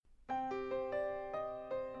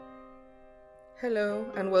Hello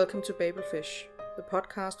and welcome to Babelfish, the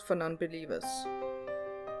podcast for non-believers.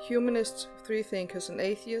 Humanists, freethinkers and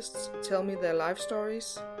atheists tell me their life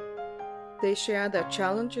stories. They share their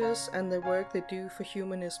challenges and the work they do for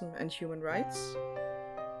humanism and human rights.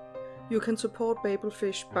 You can support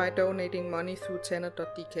Babelfish by donating money through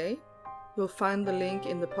tenor.dk. You'll find the link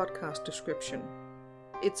in the podcast description.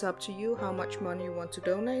 It's up to you how much money you want to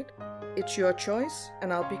donate. It's your choice,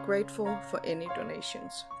 and I'll be grateful for any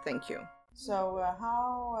donations. Thank you. So,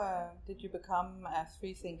 how did you become a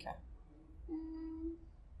freethinker?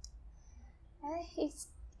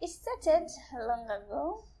 It started long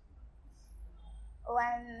ago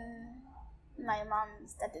when my mom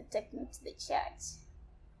started taking me to the church.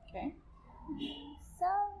 Okay. So,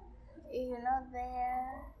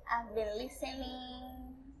 there I've been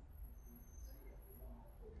listening,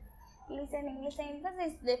 because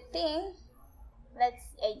it's the thing that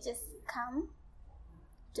I just come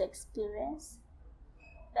to experience,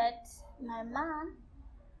 that my mom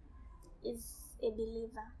is a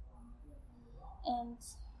believer and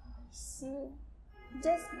she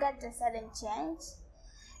just got a sudden change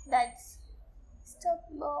that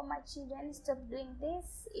my children, stop doing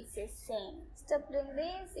this, it's a sin. Stop doing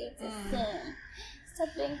this, it's a sin. Stop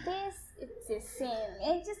doing this, it's a sin.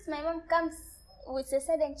 And just my mom comes with a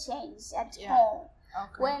sudden change at home.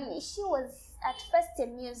 Okay. When she was at first a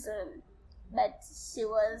Muslim, but she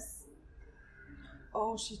was...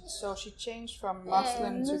 So she changed from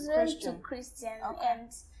Muslim to Christian. Okay.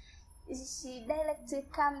 And she directly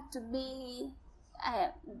come to be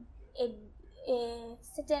a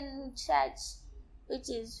certain church, which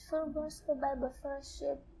is Full Gospel Bible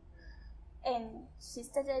Fellowship, and she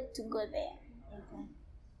started to go there. Okay.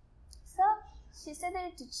 So she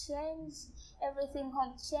started to change everything.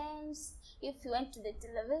 Home changed. If you went to the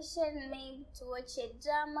television, maybe to watch a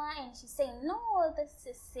drama, and she's saying, no, that's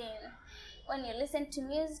a sin. When you listen to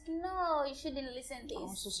music, no, you shouldn't listen to this.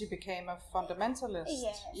 Oh, so she became a fundamentalist.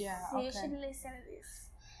 Yes. Yeah. So Okay. you shouldn't listen to this.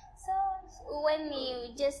 So when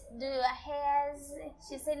you just do your hairs,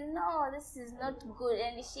 she said, no, this is not good.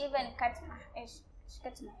 And she even cut my hairs. She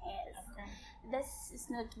cut my hairs. Okay. This is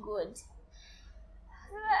not good.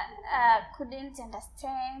 I couldn't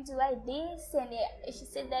understand why this, and she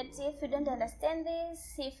said that if you don't understand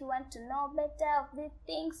this, if you want to know better of these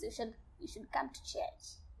things, you should come to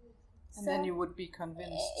church. And then you would be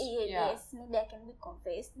convinced. Yes, maybe I can be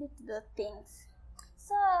convinced with those things.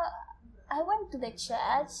 So I went to the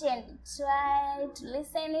church and tried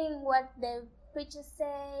listening what the preacher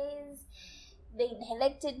says. They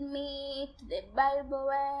directed me to the Bible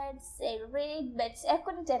words I read, but I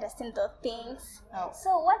couldn't understand those things. Oh.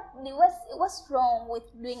 So what's wrong with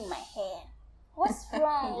doing my hair? What's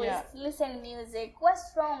wrong with listening music?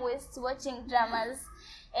 What's wrong with watching dramas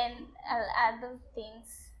and other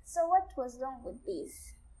things? So what was wrong with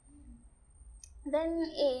this? Then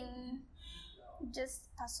in just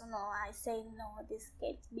personal, I say no, this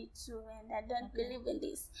can't be true, and I don't believe in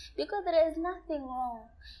this, because there is nothing wrong.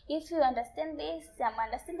 If you understand this, I'm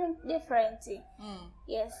understanding differently.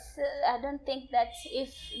 Yes, I don't think that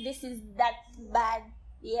if this is that bad,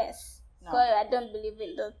 yes, No. because I don't believe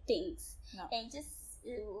in those things. No. And just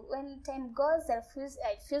when time goes, I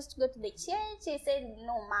refuse to go to the church. I said,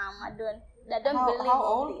 no, mom, I don't believe How in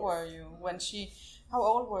old this. were you when she? How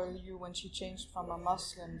old were you when she changed from a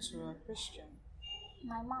Muslim to a Christian?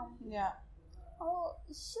 My mom. Yeah. Oh,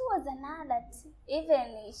 she was an adult.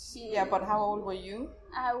 Even she... Yeah, but how old were you?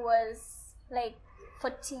 I was like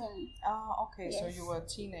 14. Oh, okay. So Yes. you were a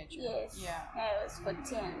teenager. Yes. Yeah. I was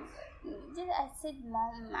 14. I said,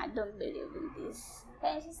 Mom, I don't believe in this.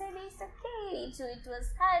 And she said, it's okay. So it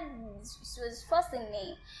was hard. She was forcing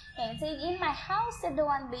me. And said, in my house, I don't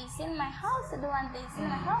want this. In my house, I don't want this. In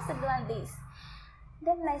my house, I don't want this.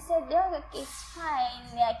 Then I said, oh, okay, it's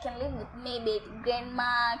fine. I can live with maybe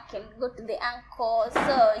grandma, can go to the uncle.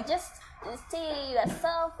 So just stay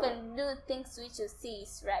yourself and do things which you see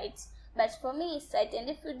is right. But for me, it's right. And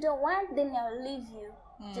if you don't want, then I'll leave you.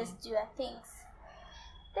 Just do your things.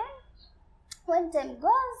 Then when time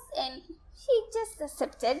goes, and she just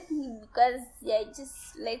accepted, because I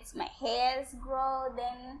just let my hairs grow,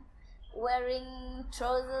 then wearing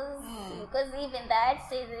trousers, because even that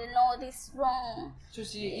says, no, this is wrong. So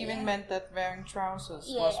she even meant that wearing trousers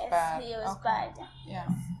Yes, was bad. it was Okay. bad. Yeah.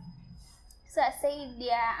 So I said,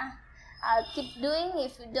 yeah, I'll keep doing.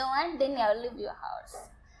 If you don't want, then I'll leave your house.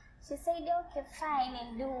 She said, okay, fine,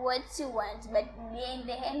 and do what you want. But in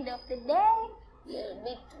the end of the day, we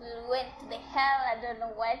went to the hell, I don't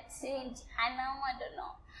know what, in Jahannam, I don't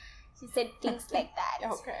know. She said things like that.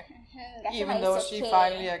 Okay. Ngasema Even it's though she okay.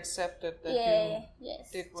 finally accepted that yes. you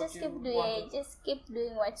did what Just you keep doing wanted. it. Just keep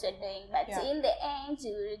doing what you're doing. But Yeah. in the end,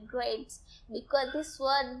 you regret because this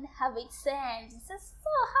world have its end. So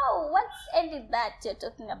how? What's ended that you're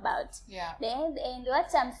talking about? Yeah. The end. And what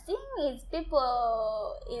I'm seeing is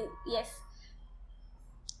people.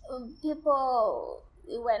 People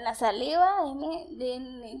wanazaliwa. I mean,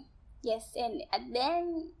 then yes, and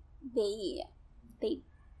then they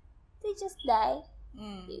just die.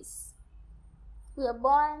 Yes. We are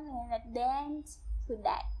born and at the end we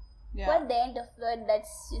die. Yeah. What the end of God that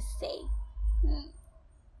you say?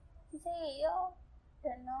 You say,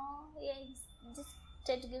 don't know. Yeah, just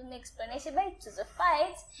try to give me explanation. But it was a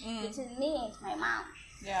fight between me and my mom.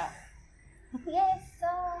 Yeah. Yes, so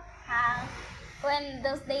when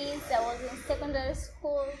those days I was in secondary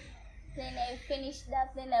school, then I finished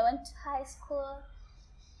up, then I went to high school.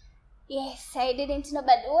 Yes, I didn't know,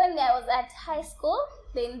 but when I was at high school,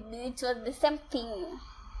 then it was the same thing.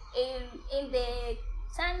 In the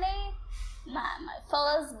Sunday, my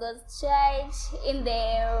fellows go to church. In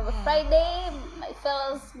the Friday, my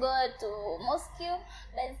fellows go to mosque.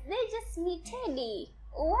 But they just me, Teddy.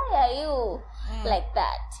 Why are you like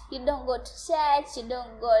that? You don't go to church. You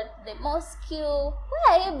don't go to the mosque.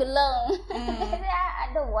 Where you belong? I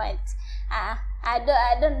don't want.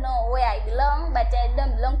 I don't know where I belong, but I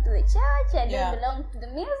don't belong to the church. I don't belong to the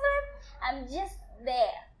museum. I'm just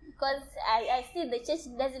there because I see the church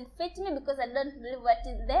doesn't fit me because I don't believe what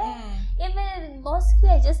is there. Even in mosque,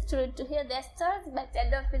 I just try to hear their stories, but I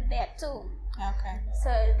don't fit there too. Okay. So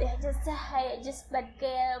they're just bad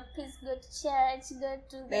girl. Please go to church. Go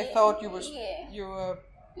to. They thought you were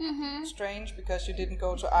strange because you didn't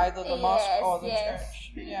go to either the mosque or the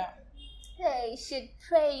church. Yeah. You should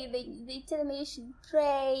pray. They tell me you should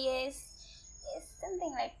pray. Yes,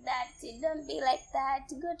 something like that. You don't be like that.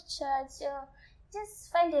 Go to church or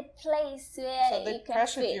just find a place where so they you can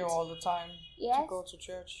pressured fit. you all the time to go to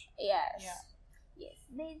church. Yes. Yeah. Yes.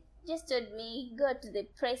 They just told me go to the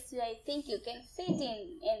place where I think you can fit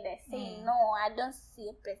in, and they say no, I don't see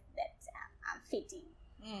a place that I'm fitting.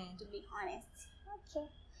 To be honest. Okay.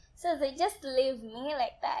 So they just leave me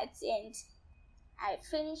like that, and I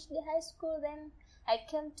finished the high school, then I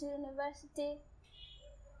came to university.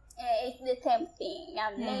 It's the same thing.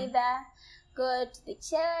 I'm neither go to the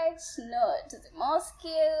church, nor to the mosque,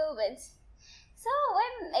 but so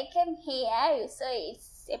when I came here, you saw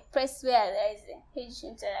it's a place where there is a huge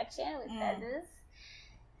interaction with others.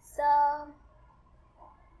 So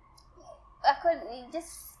I could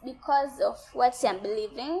just because of what I'm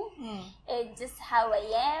believing, it's just how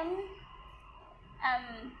I am.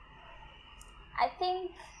 I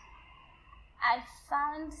think I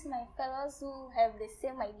found my fellows who have the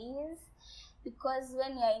same ideas because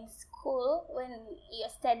when you're in school, when you're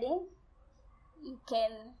studying, you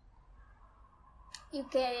can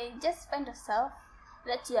just find yourself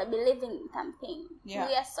that you are believing in something. Yeah.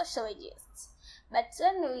 We are sociologists. But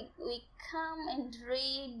when we come and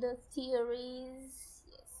read the theories,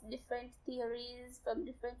 different theories from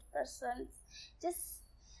different persons,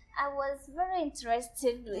 I was very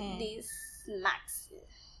interested with this Marx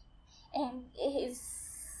and his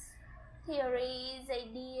theories,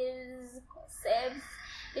 ideas, concepts.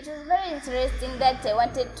 It was very interesting that I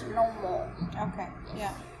wanted to know more. Okay,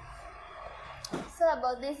 yeah. So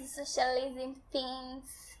about these socialism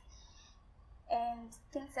things and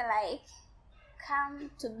things alike come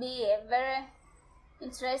to be a very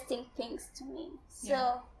interesting things to me.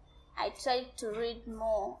 So I tried to read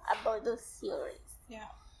more about those theories. Yeah.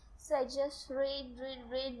 So I just read,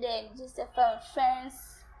 and just I found friends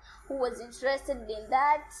who was interested in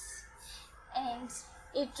that, and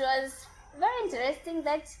it was very interesting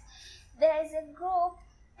that there is a group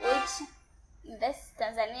which this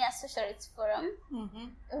Tanzania Socialist Forum.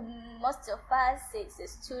 Most of us, it's the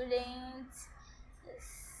students,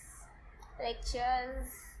 lecturers,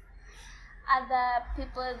 other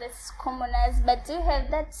people, that's commoners, but we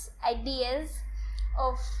have that ideas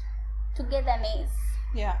of togetherness.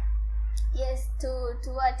 Yeah. Yes, to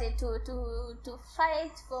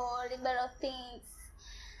fight for liberal things,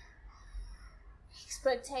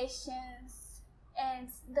 exploitations, and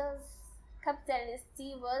those capitalist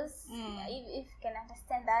evils, if you can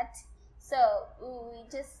understand that. So we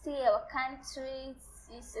just see our country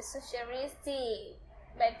is a socialist,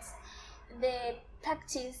 but the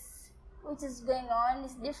practice which is going on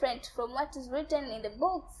is different from what is written in the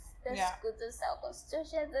books. Those our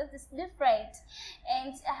constitution, that is different.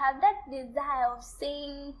 And I have that desire of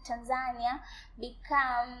seeing Tanzania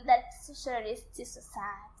become that socialist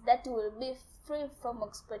society that will be free from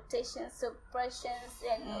exploitation, suppressions,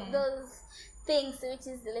 and those things which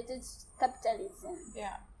is related to capitalism.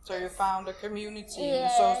 Yeah. So you found a community in the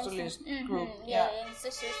Yes. socialist group. Yeah, in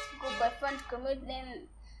socialist group I found community. Then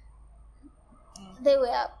they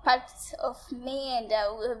were part of me, and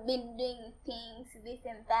we've been doing things, this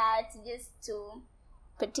and that, just to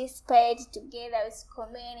participate together with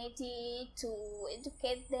community, to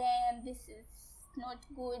educate them. This is not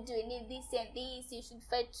good, we need this and this, you should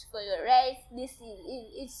fight for your rights, this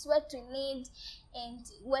is what we need, and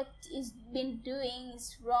what is been doing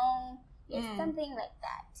is wrong. Yes, something like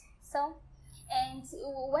that. So, and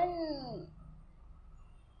when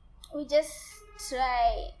we just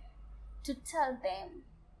try to tell them,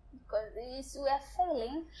 because we are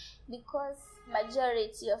failing, because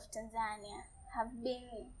majority of Tanzania have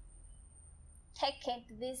been taken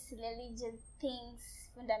to these religious things,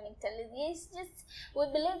 fundamentalism. It's just, we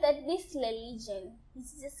believe that this religion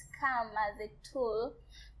is just come as a tool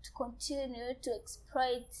to continue to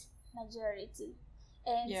exploit majority.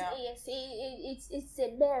 And yes, it's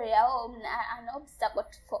a barrier or an obstacle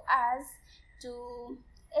for us to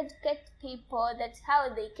educate people that how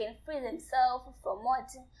they can free themselves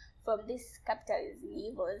from this capitalism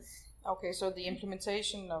evils. Okay, so the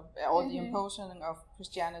implementation of, or the imposition of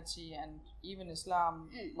Christianity and even Islam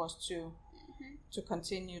was to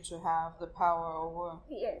continue to have the power over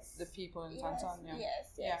the people in Tanzania. Yes.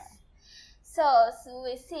 Yeah. So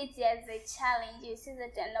we see it as a challenge. We see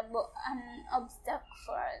that an obstacle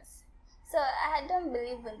for us. So I don't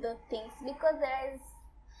believe in those things, because there is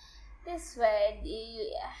this word,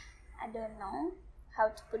 I don't know how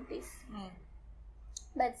to put this,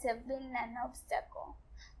 but it's been an obstacle.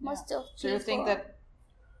 Most of so people, you think that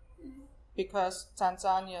because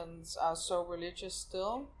Tanzanians are so religious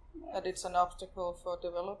still, that it's an obstacle for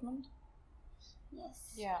development?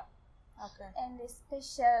 Yes. Yeah. Okay. And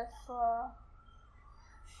especially for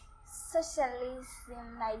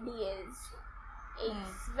socialism ideas,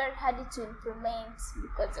 it's very hard to implement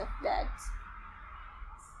because of that.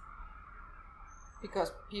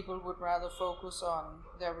 Because people would rather focus on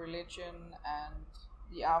their religion and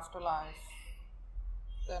the afterlife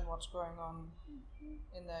than what's going on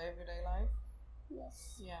in their everyday life?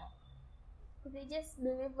 Yes. Yeah. They just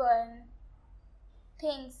believe on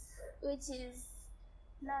things which is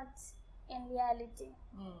not in reality.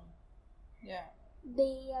 Yeah.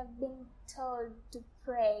 They have been told to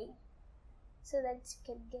pray so that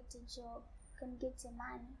you can get a job, can get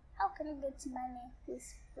money. How can you get money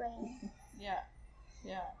with praying? Yeah.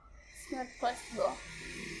 It's not possible.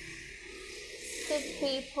 Sick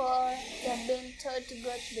people, they've been told to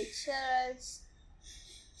go to the church,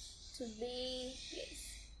 to be,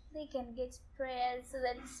 they can get prayers so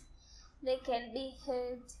that they can be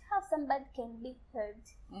heard. How somebody can be heard?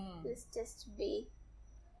 It's just to be.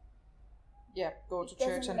 Yeah, go to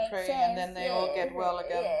church and pray, sense. And then they all get well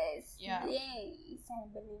again. Yes. Yeah. It's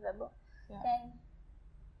unbelievable. Yeah. Then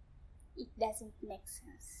it doesn't make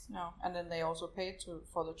sense. No, and then they also pay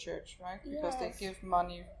for the church, right? Because they give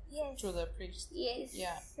money to the priest. Yes.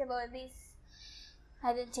 Yeah. About this,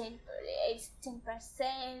 I don't think it's 10%.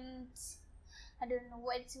 I don't know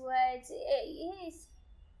what. Yes.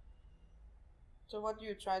 So what do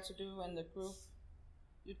you try to do in the group?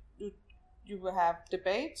 You will have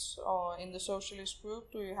debates, or in the socialist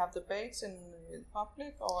group, do you have debates in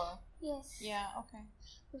public, or? Yes. Yeah. Okay.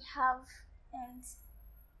 We have, and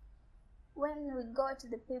when we go to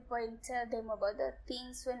the people and tell them about the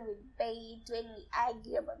things, when we debate, when we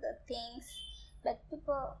argue about the things, but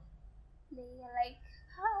people, they are like,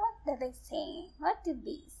 what are they saying? What is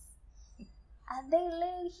this? Are they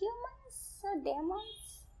really humans or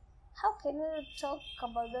demons? How can we talk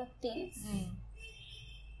about the things?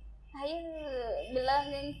 Are you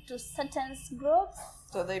belonging to Satan's groups?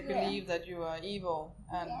 So they believe that you are evil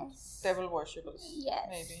and devil worshippers. Yes.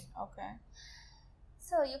 Maybe. Okay.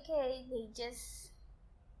 So they just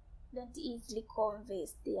don't easily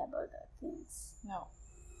convince about the things. No.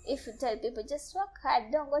 If you tell people just work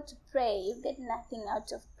hard, don't go to pray, you get nothing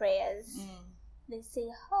out of prayers. They say,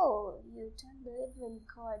 oh, you don't believe in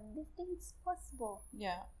God. This thing is possible.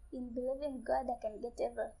 Yeah. In believing God, I can get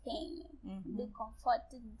everything. Be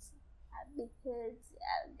comforted, I'll be healed,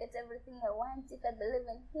 I'll get everything I want if I believe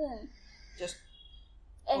in Him.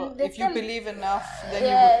 If you believe enough, then you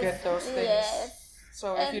would get those things. Yes.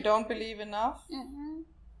 So if you don't believe enough,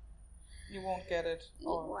 you won't get it,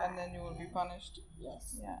 and then you will be punished.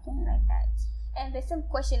 Yes, yeah. Something like that. And the same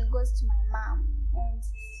question goes to my mom. And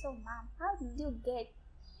so, Mom, how did you get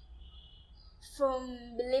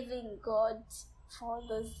from believing God for all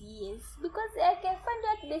those years? Because I can find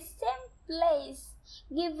out the same place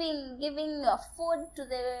giving your food to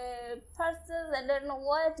the persons, I don't know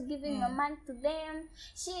what, giving your money to them.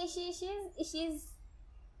 She's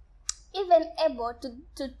even able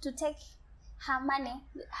to take her money,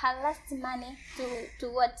 her last money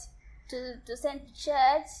to send to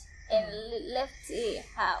church and left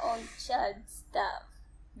her own child stuff.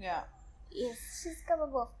 Yeah. Yes, she's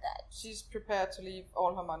capable of that. She's prepared to leave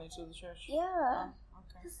all her money to the church. Yeah.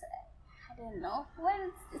 Okay. I don't know.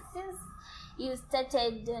 Since you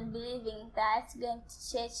started believing that, going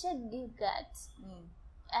to church, what do you got?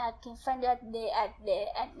 I can find out at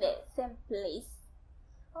the same place.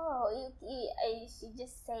 Oh, you should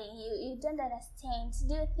just say you don't understand.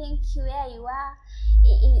 Do you think where you are,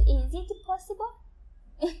 is it possible?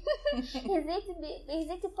 Is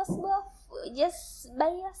it possible just by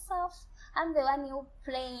yourself? I'm the one you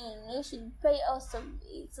praying. You should pray also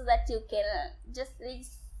so that you can just reach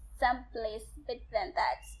some place better than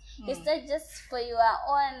that. It's not just for your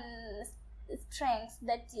own strength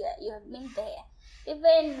that you have been there.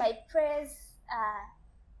 Even my prayers are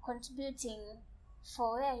contributing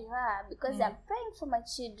for where you are, because I'm praying for my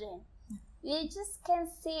children. You just can't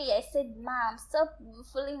say, I said, Mom, stop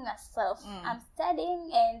fooling yourself. I'm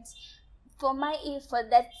studying, and for my effort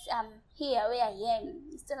that I'm here where I am.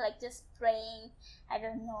 It's not like just praying. I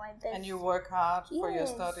don't know. And you work hard for your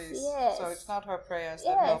studies. Yes. So it's not her prayers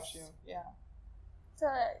that helps you. Yeah. So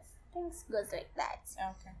things goes like that.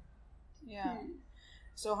 Okay. Yeah.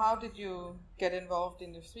 So how did you get involved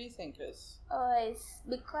in the Free Thinkers? Oh, it's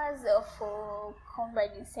because of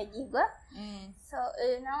Comrade Nsajigwa. So,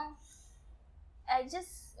 I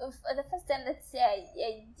just, the first time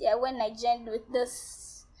that when I joined with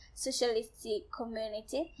this socialistic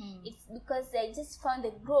community, it's because I just found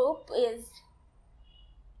the group is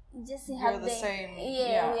just have the same. We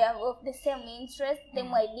have the same interests,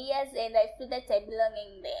 same ideas, and I feel that I belong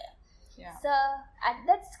in there. Yeah. So at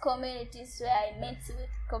that community where I met with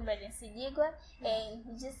Comrade Nsajigwa, and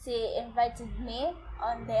he just invited me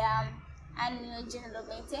on their annual general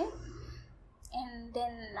meeting. And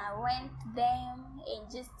then I went to them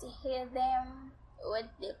and just to hear them, what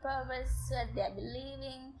their purpose, what they're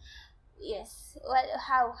believing, yes, who are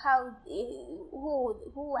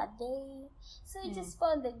they? So I just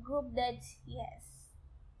found the group that yes,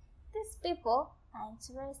 these people are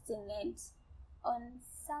interesting, and on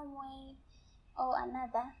some way or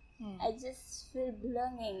another, I just feel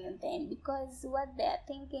belonging in them, because what they're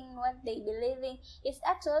thinking, what they believing, is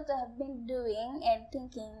actually what I have been doing and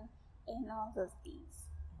thinking in all those things.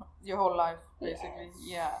 Your whole life, basically.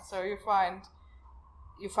 Yes. Yeah. So you found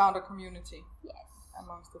a community. Yes.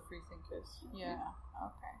 Amongst the Free Thinkers. Yeah.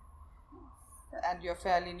 Okay. So, and you're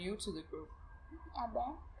fairly new to the group.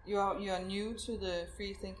 You're new to the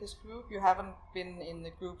Free Thinkers group. You haven't been in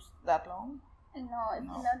the groups that long. No, it's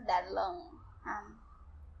not that long.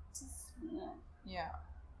 Just Yeah.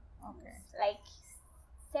 Okay. Like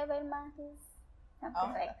 7 months.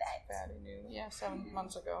 Something like that. Fairly new. Yeah, 7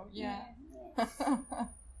 months ago. Yeah. Yes.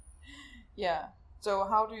 Yeah. So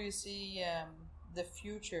how do you see the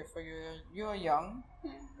future for you're young?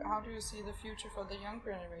 How do you see the future for the young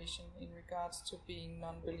generation in regards to being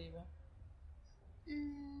non-believer?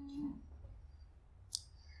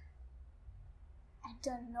 I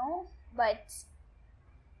don't know, but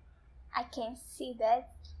I can see that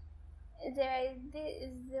there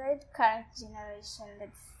is current generation,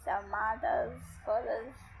 that's some mothers,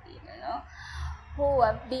 fathers, who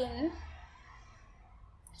have been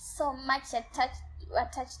so much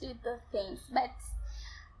attached with those things. But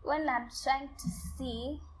when I'm trying to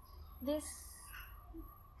see this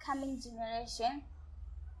coming generation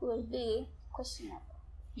will be questionable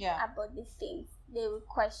about these things. They will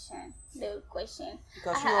question.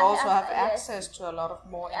 Because you also have access to a lot of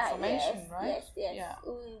more information, right? Yes. Yeah.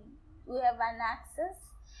 We have an access,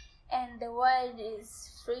 and the world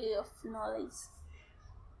is free of knowledge.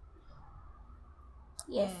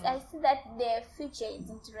 Yes, I see that their future is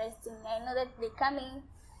interesting. I know that the coming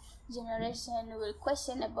generation will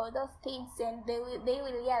question about those things, and they will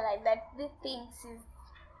realize that these things is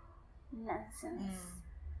nonsense.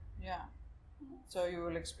 Yeah. So you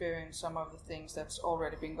will experience some of the things that's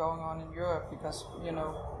already been going on in Europe, because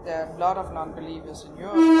there are a lot of non-believers in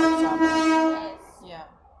Europe, for example. Yes. Yeah.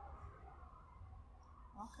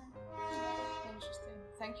 Okay. Interesting.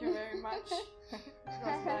 Thank you very much. It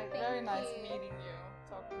was very nice meeting you,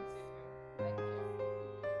 talking to you. Thank you.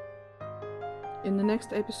 In the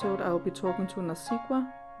next episode, I will be talking to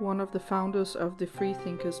Nsajigwa, one of the founders of the Free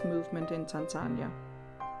Thinkers movement in Tanzania.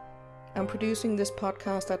 I'm producing this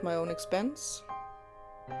podcast at my own expense.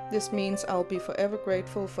 This means I'll be forever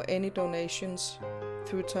grateful for any donations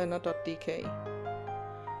through Turner.dk.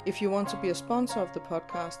 If you want to be a sponsor of the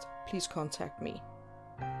podcast, please contact me.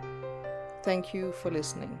 Thank you for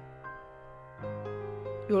listening.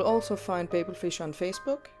 You will also find Babelfish on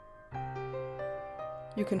Facebook.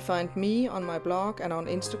 You can find me on my blog and on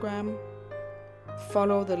Instagram.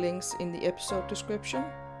 Follow the links in the episode description.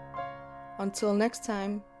 Until next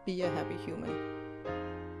time, be a happy human.